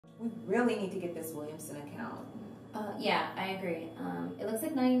We really need to get this Williamson account. Yeah, I agree. It looks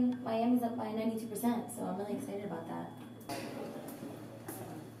like Miami's up by 92%, so I'm really excited about that.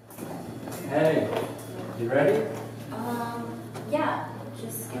 Hey, you ready? Yeah,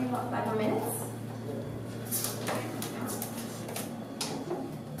 just give me about 5 more minutes.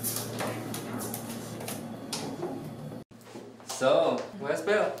 So, where's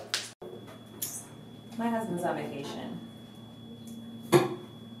Bill? My husband's on vacation.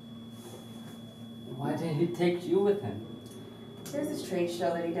 Why didn't he take you with him? There's this trade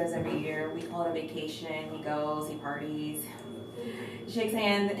show that he does every year. We call it a vacation. He goes, he parties, he shakes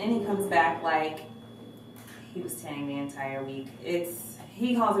hands, and he comes back like he was tanning the entire week.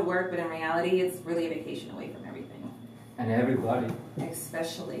 He calls it work, but in reality, it's really a vacation away from everything. And everybody.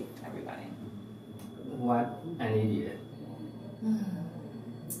 Especially everybody. What an idiot.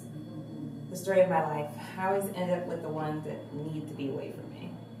 The story of my life. I always end up with the ones that need to be away from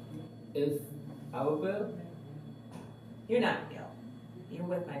me. Is our Bill? You're not Gil. You're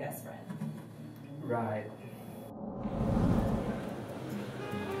with my best friend. Right.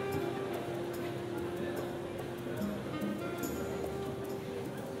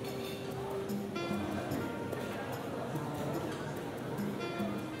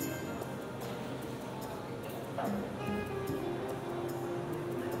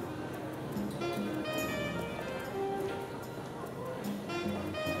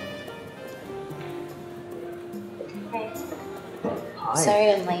 Hi.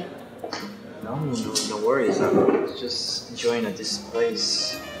 Sorry I'm late. No worries. I'm just enjoying this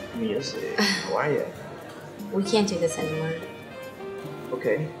place music. How are you? We can't do this anymore.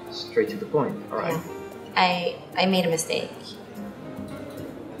 Okay, straight to the point. All right. Yeah. I made a mistake.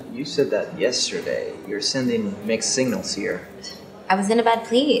 You said that yesterday. You're sending mixed signals here. I was in a bad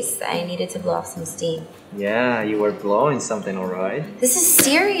place. I needed to blow off some steam. Yeah, you were blowing something, all right? This is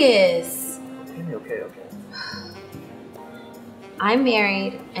serious. Okay. I'm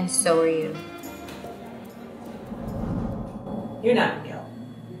married, and so are you. You're not Gil.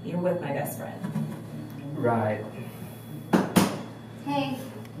 You're with my best friend. Right. Hey,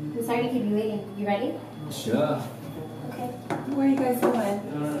 I'm sorry to keep you waiting. You ready? Sure. Okay. Where are you guys going?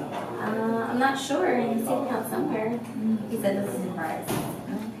 I'm not sure. He's taking out somewhere. He said this is a surprise.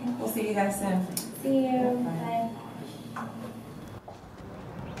 Okay, we'll see you guys soon. See you. Bye.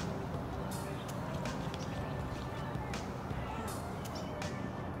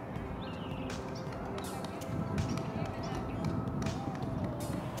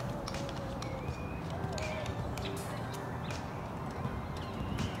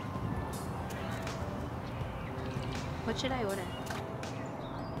 What should I order?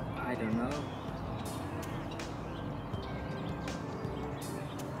 I don't know.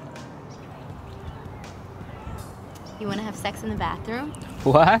 You want to have sex in the bathroom?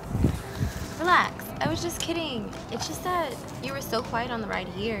 What? Relax. I was just kidding. It's just that you were so quiet on the ride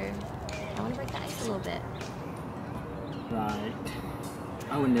here. I want to break the ice a little bit. Right.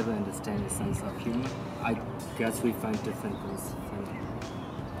 I would never understand the sense of humor. I guess we find different things funny.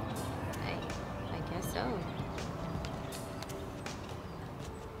 I guess so.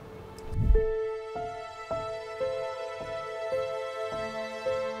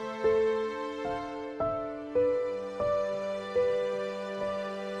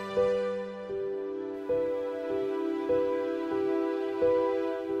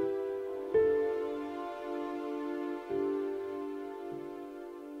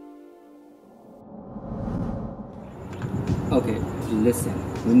 Okay, listen,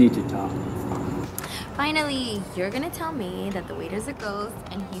 we need to talk. Finally, you're gonna tell me that the waiter's a ghost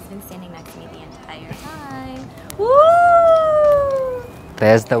and he's been standing next to me the entire time. Woo!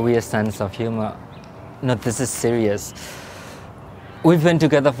 There's the weird sense of humor. No, this is serious. We've been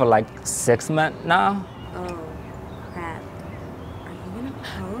together for like 6 months now. Oh, crap. Are you gonna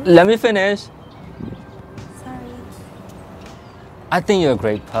propose? Let me finish. Sorry. I think you're a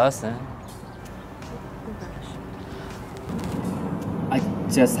great person. Oh gosh. I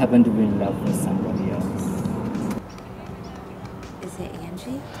just happen to be in love with somebody else. Is it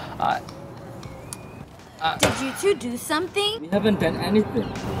Angie? I Did you two do something? We haven't done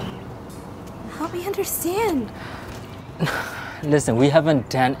anything. Help me understand. Listen, we haven't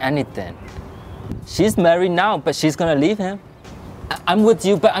done anything. She's married now, but she's gonna leave him. I'm with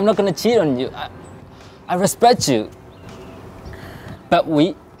you, but I'm not gonna cheat on you. I respect you. But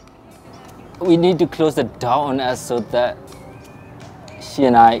we need to close the door on us so that she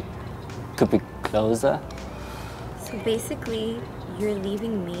and I could be closer. So basically, you're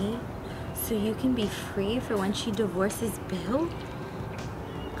leaving me so you can be free for when she divorces Bill?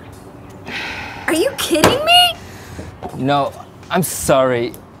 Are you kidding me? No, I'm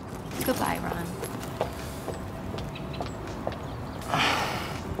sorry. Goodbye, Ron.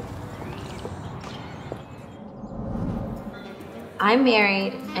 I'm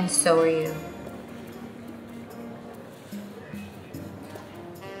married, and so are you.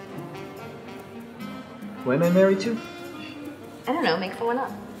 Who am I married to? I don't know, make someone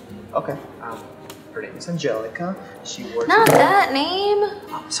up. Okay. Her name is Angelica. She works. Not that name.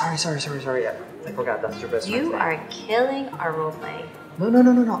 Oh, sorry. I forgot that's your best friend's You name. are killing our roleplay.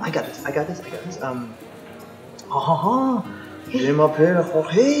 No. I got this. Je m'appelle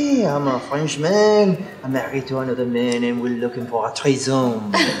Jorge. I'm a Frenchman. I'm married to another man and we're looking for a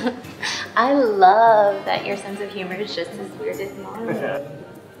threesome. I love that your sense of humor is just as weird as mine.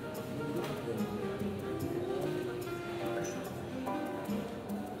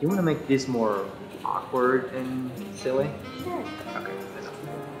 You want to make this more awkward and silly? Sure. Okay.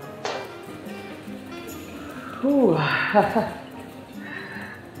 Whew.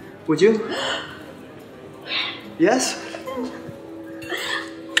 Would you? Yes?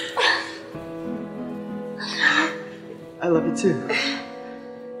 I love you too.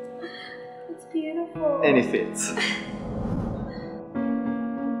 It's beautiful. And it fits.